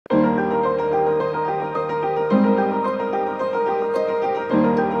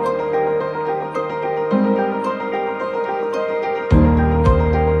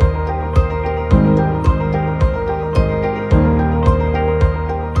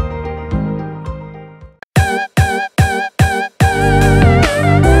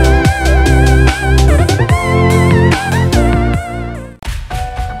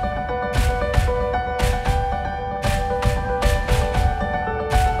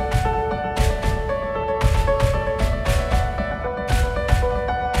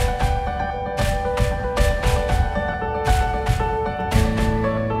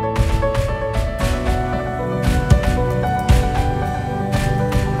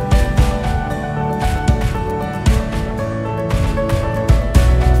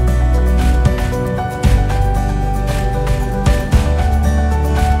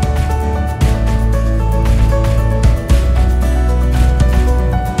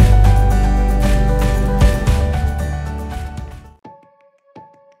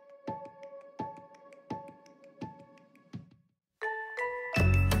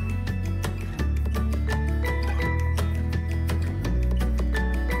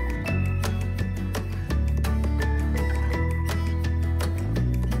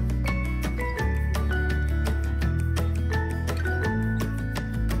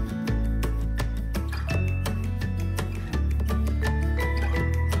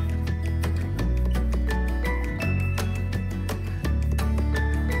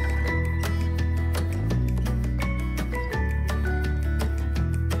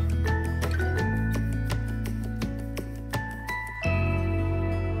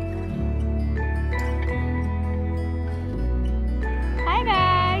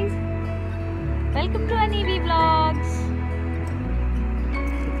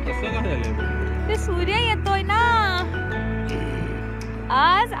ते सूर्य येतोय ना.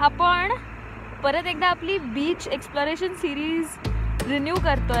 आज आपण परत एकदा आपली बीच एक्सप्लोरेशन सिरीज रिन्यू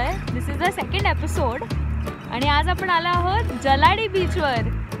करतोय. दिस इज द सेकंड एपिसोड आणि आज आपण आलो आहोत जलाडी बीचवर,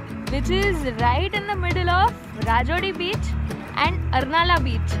 which is right in the middle of राजोडी beach and Arnala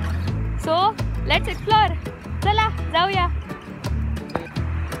beach. So let's explore. चला जाऊया.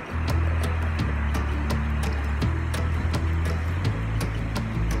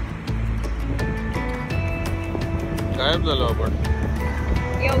 गायब झालो आपण.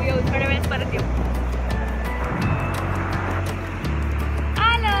 येऊ थोड्या वेळेस परत येऊ.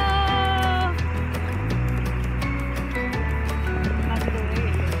 आलो.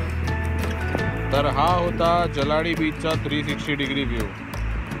 तर हा होता जलाडी बीचचा 360 डिग्री व्ह्यू.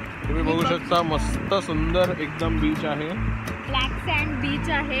 तुम्ही बघू शकता, मस्त सुंदर एकदम बीच आहे. ब्लॅक सँड बीच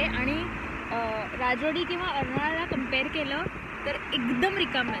आहे आणि राजोडी किंवा अर्नाळाला कम्पेअर केलं तर एकदम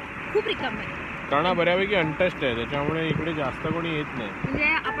रिकाम आहे, खूप रिकाम आहे. कारण बऱ्यापैकी अनटच्ड आहे, त्याच्यामुळे इकडे जास्त कोणी येत नाही. म्हणजे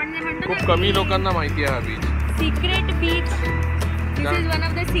आपण जे म्हणतो खूप कमी लोकांना माहिती आहे हा beach. Secret beach. This is one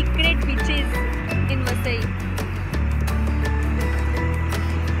of the secret beaches in Vasai.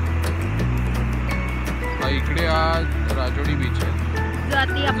 हा इकडे हा राजोडी बीच आहे, जो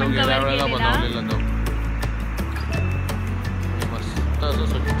आधी आपण गेल्या वेळेला बनवलेला तो. मस्त असं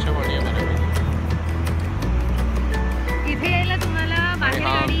स्वच्छ पाणी आहे बऱ्यापैकी. इथे यायला तुम्हाला बाहेर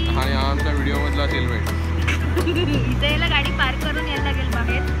गाडी, आणि हा आमचा व्हिडिओ मधला हेल्मेट. इथे यायला गाडी पार्क करून यायला लागेल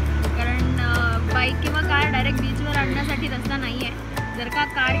बाहेर, कारण बाईक किंवा कार डायरेक्ट बीचवर आणण्यासाठी रस्ता नाही आहे. जर का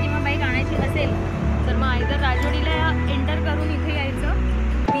कार किंवा बाईक आणायची असेल तर मग आयदर राजोडीला एंटर करून इथे यायचं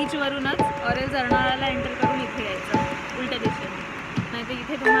बीचवरूनच, ऑरेल अर्नाळाला एंटर करून इथे यायचं उलट्या दिशेने. नाहीतर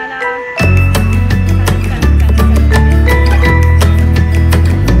इथे तुम्हाला